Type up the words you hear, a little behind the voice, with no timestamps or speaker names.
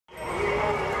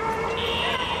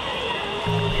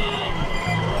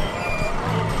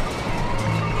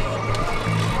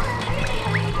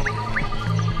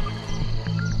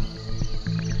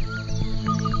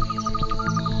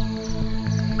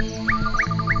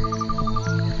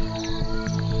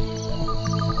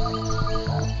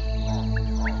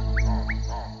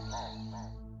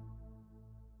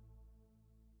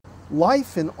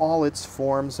Life in all its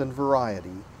forms and variety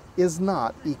is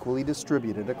not equally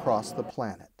distributed across the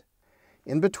planet.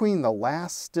 In between the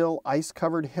last still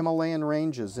ice-covered Himalayan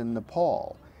ranges in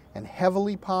Nepal and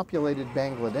heavily populated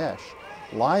Bangladesh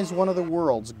lies one of the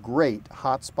world's great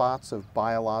hotspots of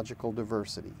biological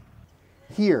diversity.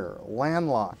 Here,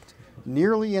 landlocked,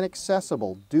 nearly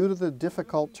inaccessible due to the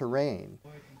difficult terrain,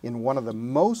 in one of the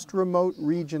most remote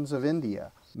regions of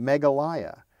India,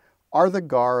 Meghalaya, are the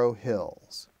Garo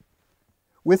Hills.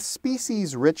 With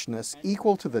species richness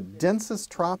equal to the densest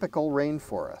tropical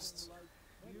rainforests,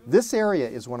 this area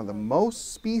is one of the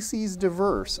most species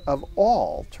diverse of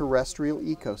all terrestrial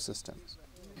ecosystems,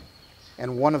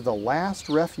 and one of the last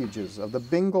refuges of the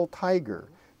Bengal tiger,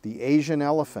 the Asian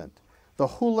elephant, the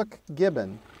Hoolok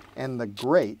gibbon, and the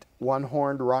great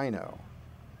one-horned rhino.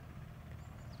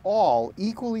 All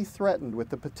equally threatened with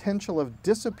the potential of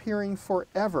disappearing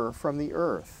forever from the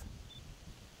earth.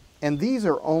 And these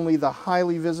are only the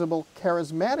highly visible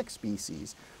charismatic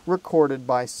species recorded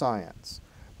by science.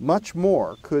 Much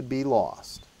more could be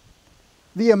lost.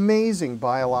 The amazing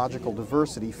biological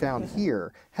diversity found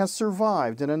here has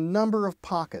survived in a number of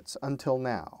pockets until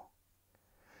now.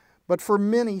 But for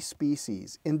many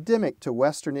species endemic to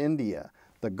western India,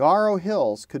 the Garo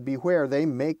Hills could be where they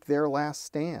make their last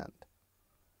stand.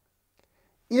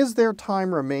 Is there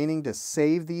time remaining to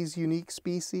save these unique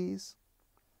species?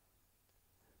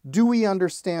 Do we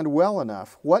understand well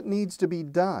enough what needs to be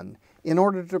done in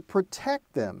order to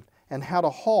protect them and how to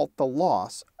halt the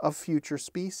loss of future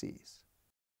species?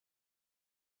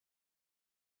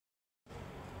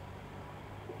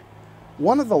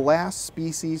 One of the last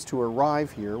species to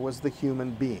arrive here was the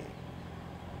human being.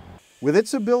 With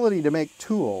its ability to make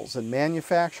tools and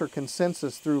manufacture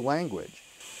consensus through language,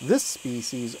 this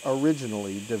species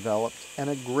originally developed an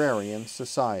agrarian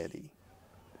society.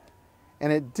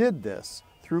 And it did this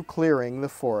through clearing the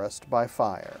forest by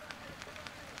fire.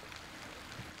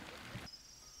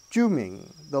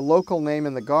 Juming, the local name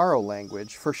in the Garo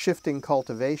language for shifting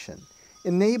cultivation,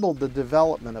 enabled the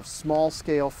development of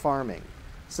small-scale farming,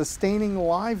 sustaining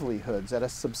livelihoods at a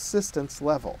subsistence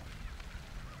level.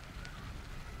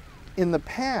 In the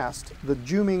past, the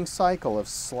Juming cycle of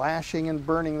slashing and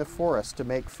burning the forest to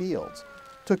make fields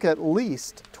took at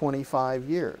least 25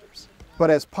 years. But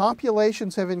as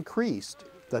populations have increased,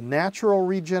 the natural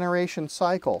regeneration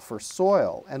cycle for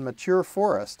soil and mature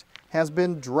forest has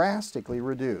been drastically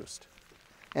reduced.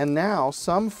 And now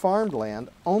some farmed land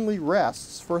only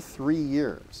rests for 3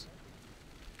 years.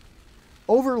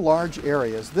 Over large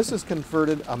areas, this has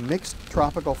converted a mixed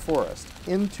tropical forest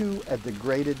into a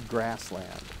degraded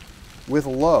grassland with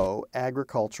low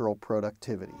agricultural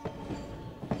productivity.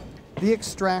 The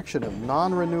extraction of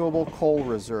non-renewable coal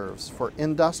reserves for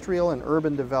industrial and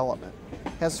urban development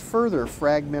has further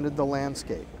fragmented the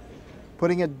landscape,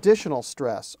 putting additional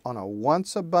stress on a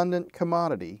once abundant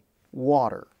commodity,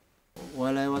 water.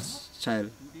 While I was a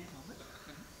child,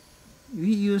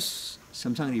 we used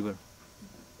Samsung River.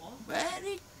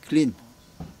 Very clean.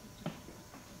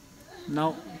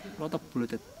 Now, a lot of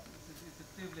polluted.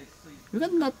 You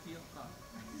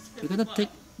cannot take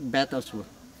bath also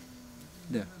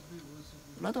there.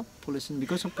 A lot of pollution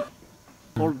because of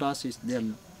coal dust is there.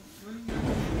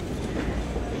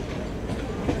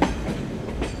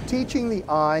 Teaching the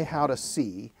eye how to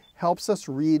see helps us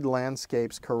read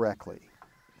landscapes correctly.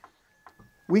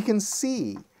 We can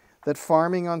see that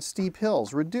farming on steep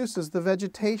hills reduces the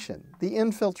vegetation, the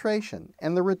infiltration,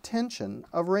 and the retention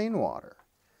of rainwater.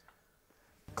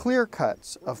 Clear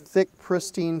cuts of thick,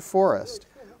 pristine forest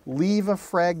leave a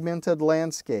fragmented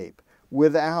landscape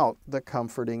without the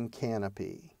comforting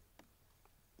canopy.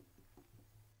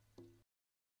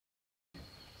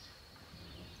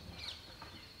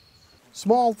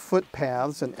 Small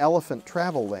footpaths and elephant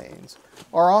travel lanes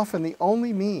are often the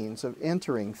only means of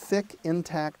entering thick,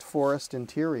 intact forest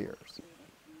interiors.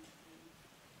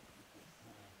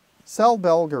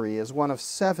 Selbelguri is one of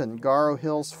 7 Garo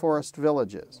Hills forest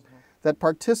villages that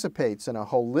participates in a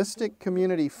holistic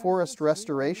community forest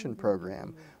restoration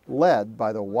program led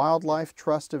by the Wildlife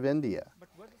Trust of India,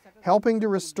 helping to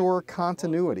restore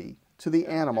continuity to the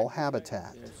animal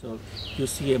habitat. So you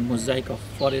see a mosaic of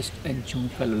forest and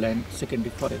Jungfrau land, secondary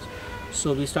forest.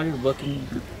 So we started working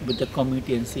with the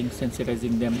community and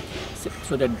sensitizing them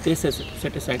so that they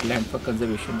set aside land for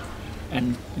conservation.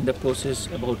 And in the process,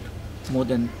 about more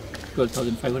than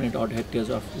 12,500 odd hectares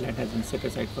of land has been set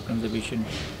aside for conservation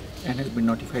and has been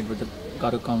notified with the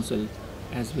Garo Council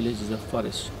as villages of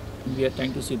forest. And we are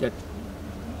trying to see that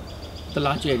the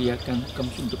large area can come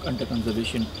under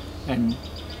conservation and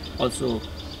also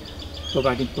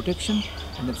providing protection,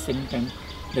 and at the same time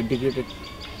the degraded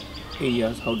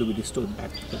areas, how do we restore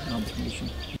that to the normal condition?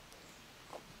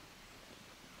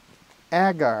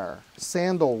 Agar,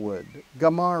 sandalwood,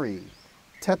 gamari,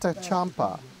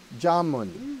 tetachampa, jamun,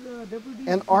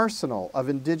 an arsenal of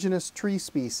indigenous tree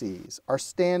species are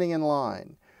standing in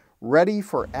line, ready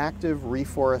for active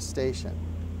reforestation.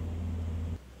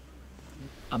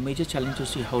 A major challenge to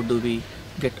see how do we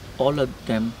get all of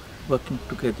them working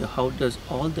together. How does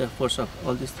all the efforts of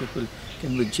all these people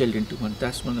can be gelled into one?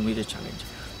 That's one of the major challenge.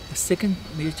 The second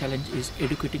major challenge is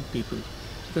educating people,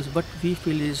 because what we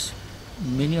feel is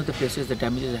many of the places the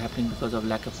damages are happening because of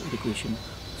lack of education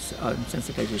and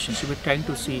sensitization. So we're trying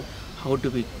to see how do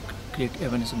we create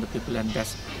awareness in the people, and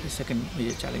that's the second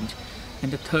major challenge.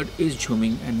 And the third is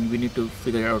zooming, and we need to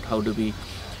figure out how do we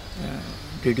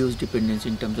reduce dependence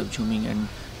in terms of zooming and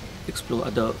explore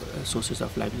other sources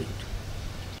of livelihood.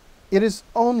 It is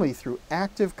only through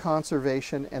active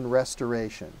conservation and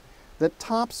restoration that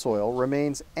topsoil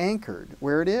remains anchored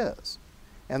where it is,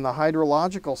 and the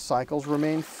hydrological cycles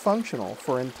remain functional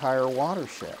for entire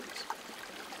watersheds.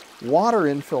 Water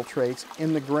infiltrates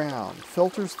in the ground,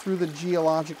 filters through the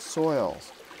geologic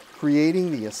soils,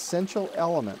 creating the essential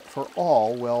element for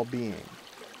all well-being.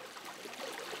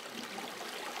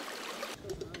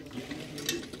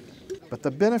 But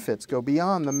the benefits go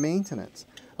beyond the maintenance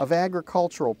of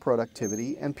agricultural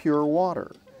productivity and pure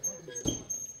water.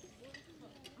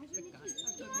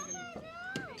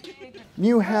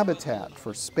 New habitat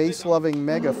for space-loving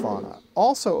megafauna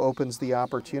also opens the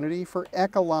opportunity for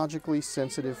ecologically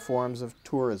sensitive forms of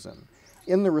tourism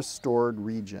in the restored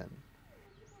region.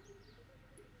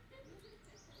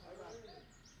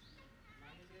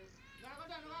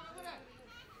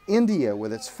 India,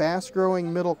 with its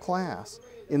fast-growing middle class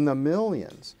in the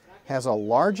millions, has a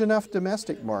large enough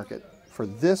domestic market for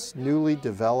this newly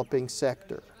developing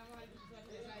sector.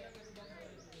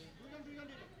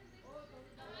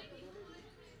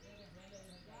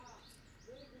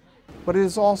 But it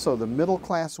is also the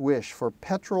middle-class wish for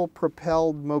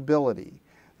petrol-propelled mobility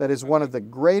that is one of the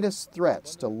greatest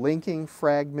threats to linking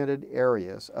fragmented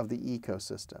areas of the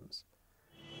ecosystems.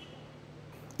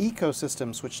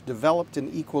 Ecosystems which developed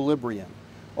in equilibrium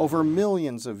over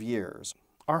millions of years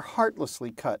are heartlessly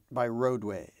cut by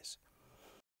roadways,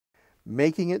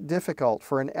 making it difficult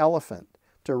for an elephant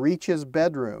to reach his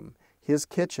bedroom, his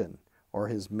kitchen, or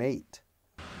his mate.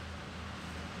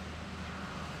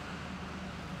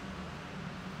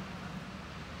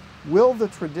 Will the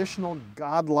traditional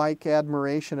godlike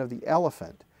admiration of the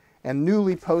elephant and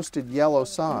newly posted yellow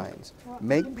signs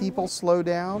make people slow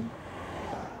down?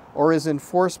 Or is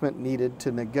enforcement needed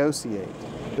to negotiate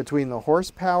between the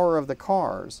horsepower of the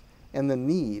cars and the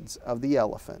needs of the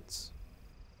elephants?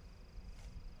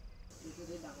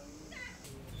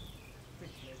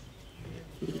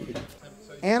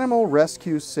 Animal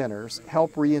rescue centers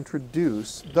help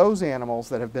reintroduce those animals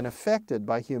that have been affected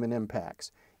by human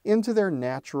impacts into their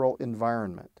natural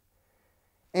environment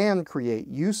and create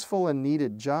useful and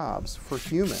needed jobs for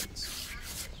humans.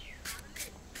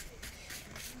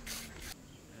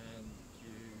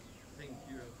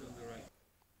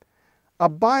 A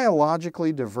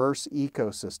biologically diverse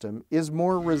ecosystem is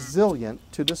more resilient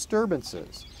to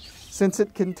disturbances, since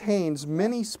it contains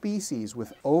many species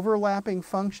with overlapping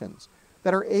functions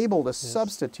that are able to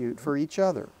substitute for each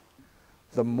other.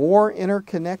 The more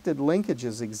interconnected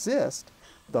linkages exist,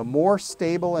 the more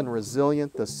stable and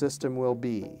resilient the system will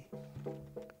be.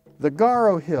 The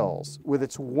Garo Hills, with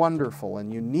its wonderful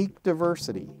and unique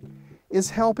diversity,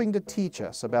 is helping to teach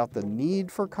us about the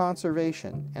need for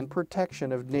conservation and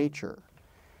protection of nature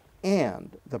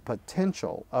and the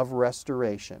potential of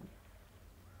restoration.